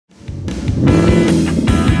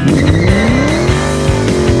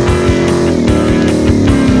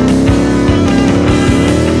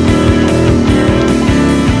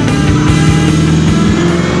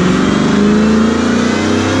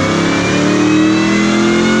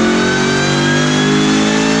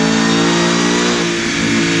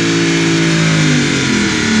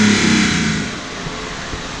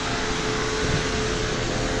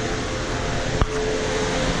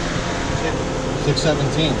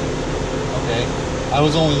617. Okay. I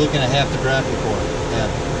was only looking at half the graphic for it. Yeah.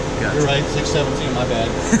 Gotcha. You're right, 617, my bad.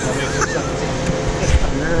 I'll make 617.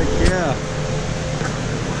 Heck yeah.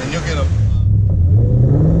 And you'll get a...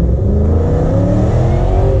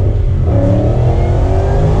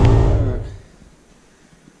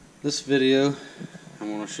 This video, I'm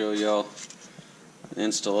going to show y'all the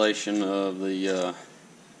installation of the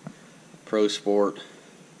Pro Sport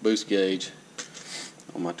boost gauge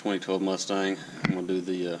on my 2012 Mustang. I'm going to do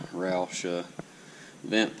the Roush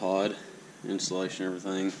vent pod installation,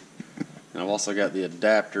 everything. And I've also got the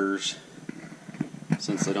adapters,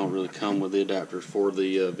 since they don't really come with the adapters for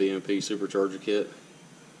the VMP supercharger kit.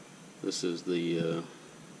 This is the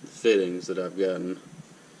fittings that I've gotten.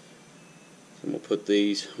 I'm going to put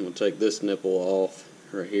these, I'm going to take this nipple off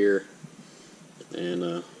right here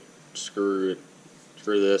and screw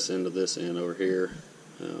this into this end over here,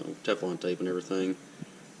 Teflon tape and everything,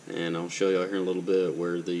 and I'll show you out here in a little bit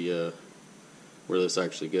where this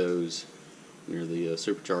actually goes near the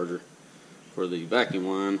supercharger for the vacuum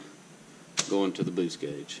line going to the boost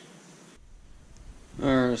gauge.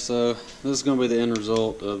 Alright, so this is going to be the end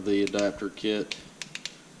result of the adapter kit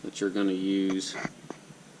that you're going to use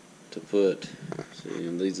to put, see,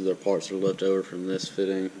 and these are the parts that are left over from this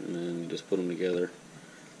fitting, and then you just put them together,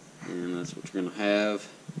 and that's what you're going to have.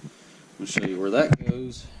 I'm going to show you where that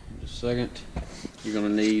goes in just a second. You're going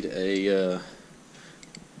to need a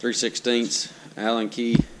 3/16 Allen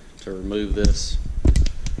key to remove this,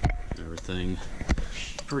 everything.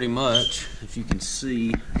 Pretty much, if you can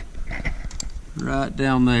see right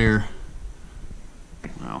down there,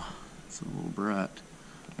 wow, it's a little bright,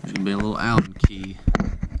 there's going to be a little Allen key.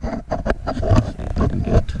 See if I can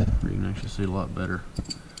get, where you can actually see a lot better.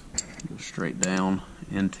 Go straight down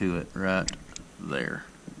into it right there.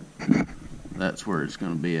 That's where it's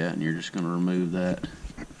going to be at, and you're just going to remove that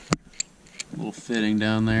little fitting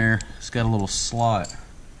down there. It's got a little slot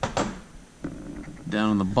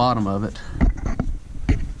down in the bottom of it,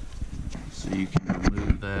 so you can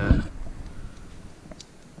remove that.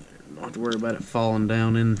 Don't have to worry about it falling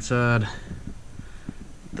down inside.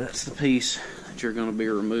 That's the piece that you're going to be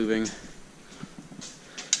removing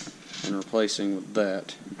and replacing with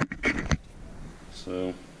that.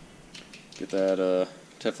 So get that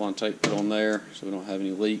Teflon tape put on there so we don't have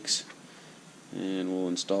any leaks, and we'll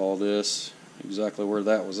install this exactly where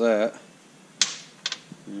that was at,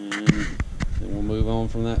 and then we'll move on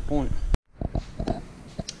from that point.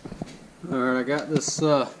 Alright, I got this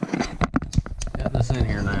in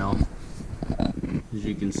here now, as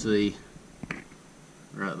you can see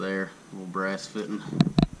right there, little brass fitting.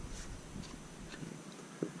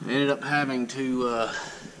 I ended up having to,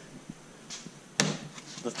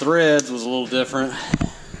 the threads was a little different.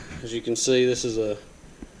 As you can see, this is a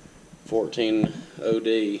 14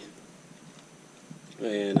 OD,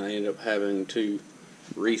 and I ended up having to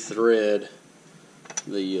rethread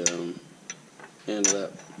the end of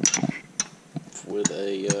that with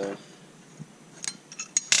a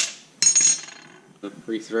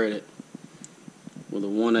rethread it with a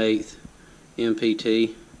 1/8 MPT. I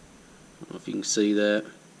don't know if you can see that.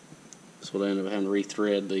 That's what I ended up having to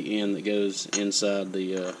rethread the end that goes inside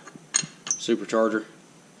the supercharger,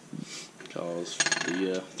 because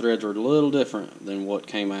the threads were a little different than what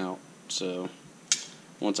came out. So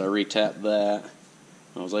once I retapped that,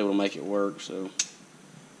 I was able to make it work. So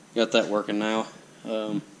got that working now.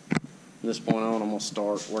 From this point on, I'm going to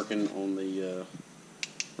start working on the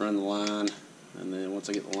run the line, and then once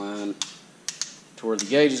I get the line to where the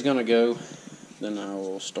gauge is going to go, then I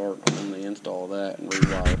will start on the install of that and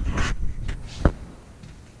rewire.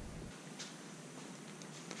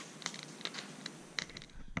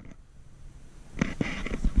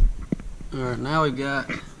 Alright, now we've got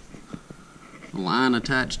the line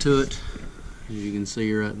attached to it. As you can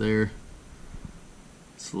see right there,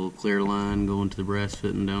 it's a little clear line going to the brass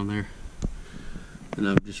fitting down there. And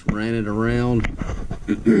I've just ran it around,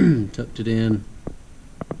 tucked it in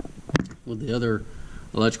with the other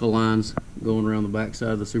electrical lines going around the back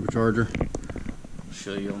side of the supercharger. I'll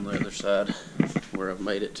show you on the other side where I've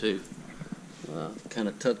made it to. Kind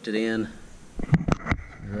of tucked it in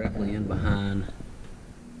directly in behind.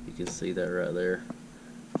 You can see that right there,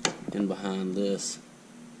 in behind this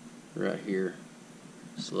right here,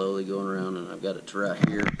 slowly going around, and I've got it to right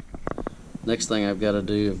here. Next thing I've got to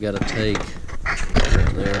do, I've got to take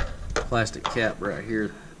right there, plastic cap right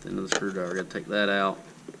here at the end of the screwdriver. I've got to take that out,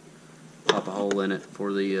 pop a hole in it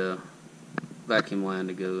for the vacuum line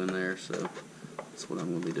to go in there. So that's what I'm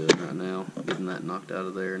going to be doing right now, getting that knocked out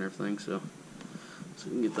of there and everything, so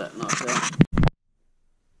we can get that knocked out.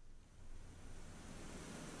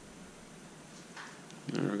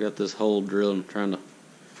 I've got this hole drilled. I'm trying to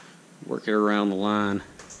work it around the line.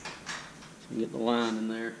 Get the line in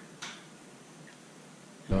there.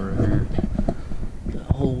 Right here. That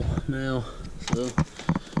hole now. So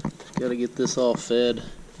got to get this all fed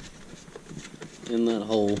in that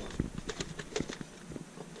hole.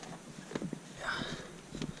 Yeah.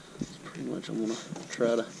 That's pretty much. I'm gonna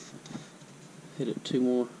try to hit it 2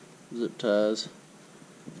 more zip ties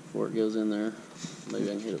before it goes in there. Maybe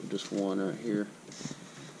I can hit it with just 1 right here.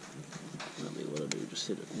 That'll be what I do. Just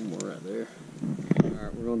hit it 1 more right there.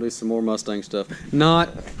 Alright, we're going to do some more Mustang stuff.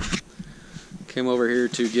 Came over here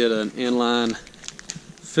to get an inline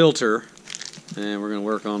filter, and we're going to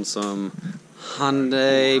work on some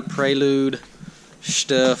Hyundai Prelude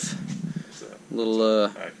stuff. Little,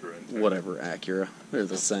 whatever, Acura. They're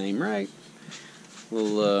the same, right?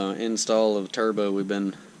 Little install of turbo we've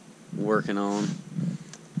been working on.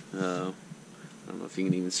 I don't know if you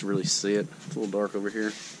can even really see it. It's a little dark over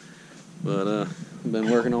here. But I've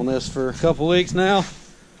been working on this for a couple weeks now.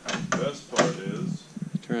 The best part is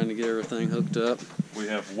trying to get everything hooked up. we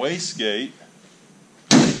have wastegate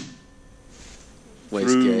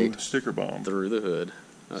Wastegate through sticker bomb. through the hood.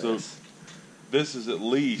 Oh, So yes. this is at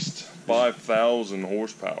least 5,000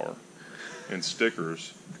 horsepower in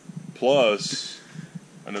stickers, plus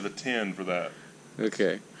another 10 for that.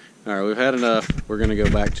 Okay. Alright, we've had enough. We're going to go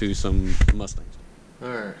back to some Mustangs.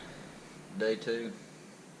 Alright. Day 2.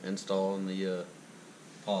 Installing the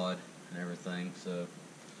pod and everything. So,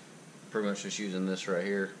 pretty much just using this right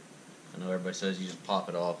here. I know everybody says you just pop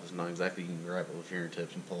it off. It's not exactly you can grab it with your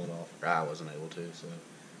fingertips and pull it off. I wasn't able to, so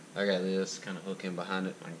I got this, kind of hook in behind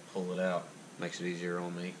it. I can pull it out. Makes it easier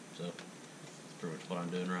on me. So, that's pretty much what I'm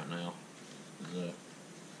doing right now. Is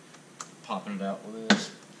popping it out with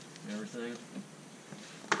this and everything.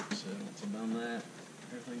 So once I've done that,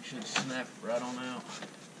 everything should snap right on out.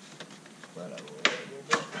 Right out of the way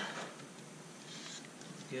a little bit.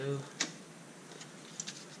 Go.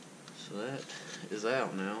 So that is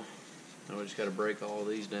out now. Now we just got to break all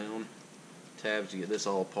these down. Tabs to get this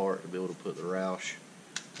all apart to be able to put the Roush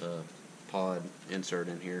pod insert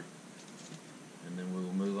in here. And then we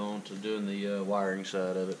will move on to doing the wiring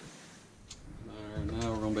side of it. Alright,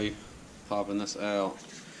 now we're going to be popping this out.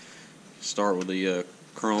 Start with the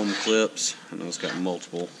chrome clips. I know it's got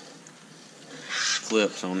multiple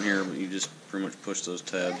clips on here, but you just pretty much push those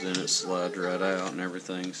tabs in, it slides right out and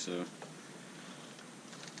everything, so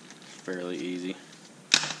fairly easy.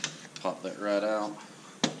 Pop that right out.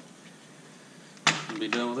 We'll be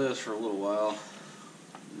done with this for a little while,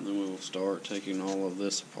 and then we will start taking all of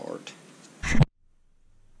this apart.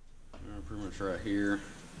 Pretty much right here,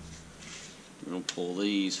 we're going to pull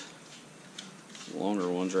these longer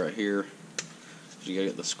ones right here. You gotta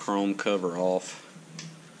get this chrome cover off.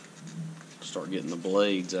 Start getting the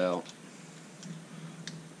blades out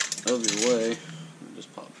of your way. It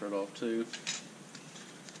just pops right off too.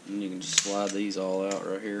 And you can just slide these all out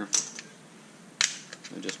right here.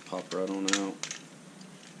 They just pop right on out.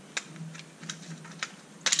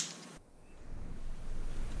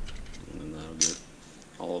 And then that'll get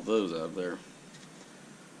all of those out of there.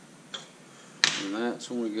 And that's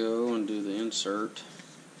when we go and do the insert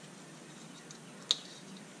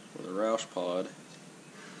for the Roush pod.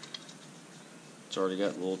 It's already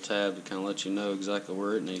got the little tab to kind of let you know exactly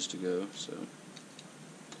where it needs to go. So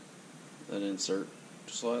that insert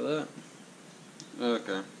just like that.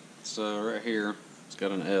 Okay, so right here it's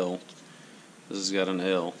got an L. This has got an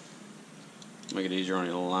L. Make it easier on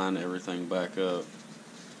you to line everything back up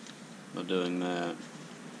by doing that.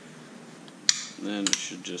 And then it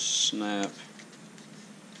should just snap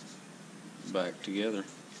back together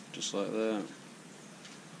just like that.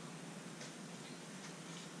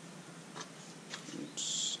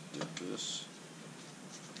 Let's get this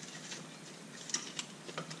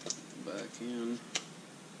back in,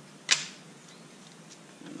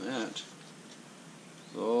 and that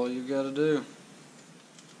is all you got to do.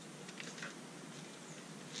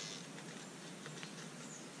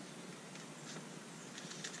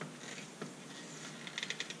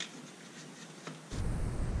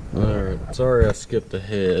 Alright, sorry I skipped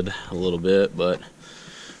ahead a little bit, but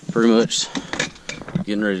pretty much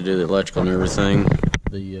getting ready to do the electrical and everything.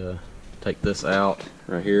 Take this out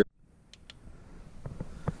right here,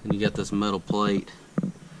 and you got this metal plate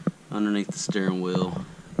underneath the steering wheel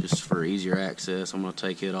just for easier access. I'm going to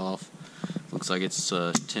take it off. Looks like it's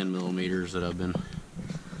 10 millimeters that I've been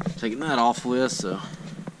taking that off with, so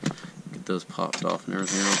get those popped off and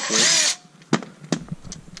everything real quick.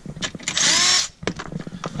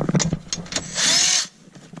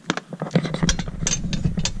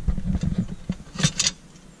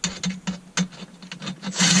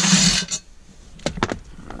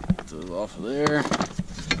 Off of there.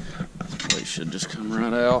 light should just come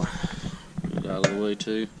right out. Get it out of the way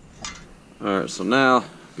too. Alright, so now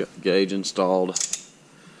got the gauge installed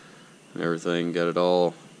and everything, got it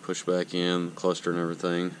all pushed back in, the cluster and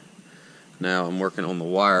everything. Now I'm working on the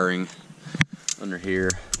wiring under here.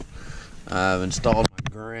 I've installed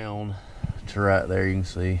my ground to right there. You can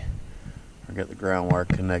see I got the ground wire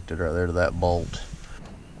connected right there to that bolt.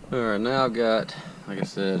 Alright, now I've got, like I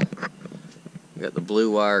said, I got the blue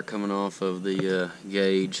wire coming off of the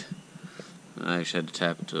gauge. I actually had to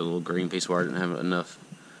tap it to a little green piece of wire. I didn't have enough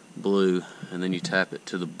blue, and then you tap it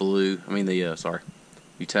to the blue.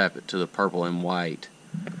 You tap it to the purple and white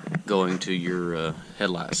going to your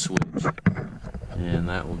headlight switch, and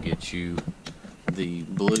that will get you the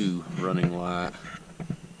blue running light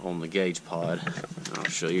on the gauge pod. I'll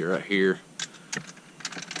show you right here.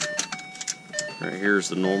 Right here's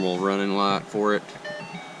the normal running light for it.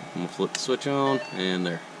 I'm gonna flip the switch on, and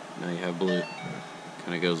there. Now you have blue.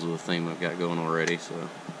 Kind of goes with the theme I've got going already. So,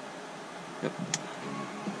 yep.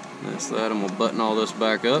 That's that. I'm gonna button all this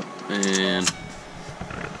back up, and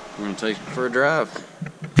we're gonna take it for a drive.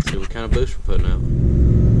 See what kind of boost we're putting out.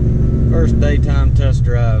 First daytime test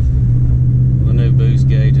drive with a new boost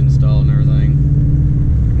gauge installed and everything.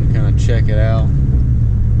 I'm gonna kind of check it out,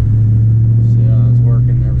 see how it's working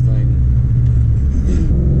and everything.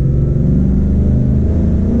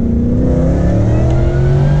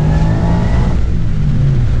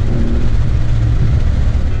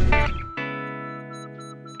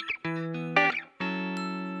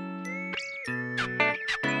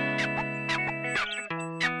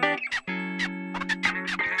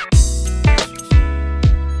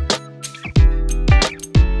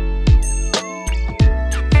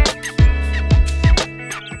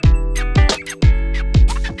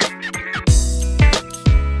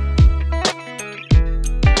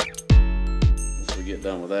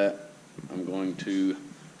 Done with that, I'm going to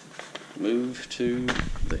move to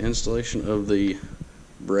the installation of the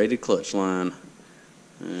braided clutch line,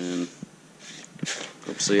 and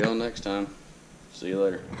hope to see y'all next time. See you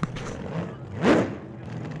later.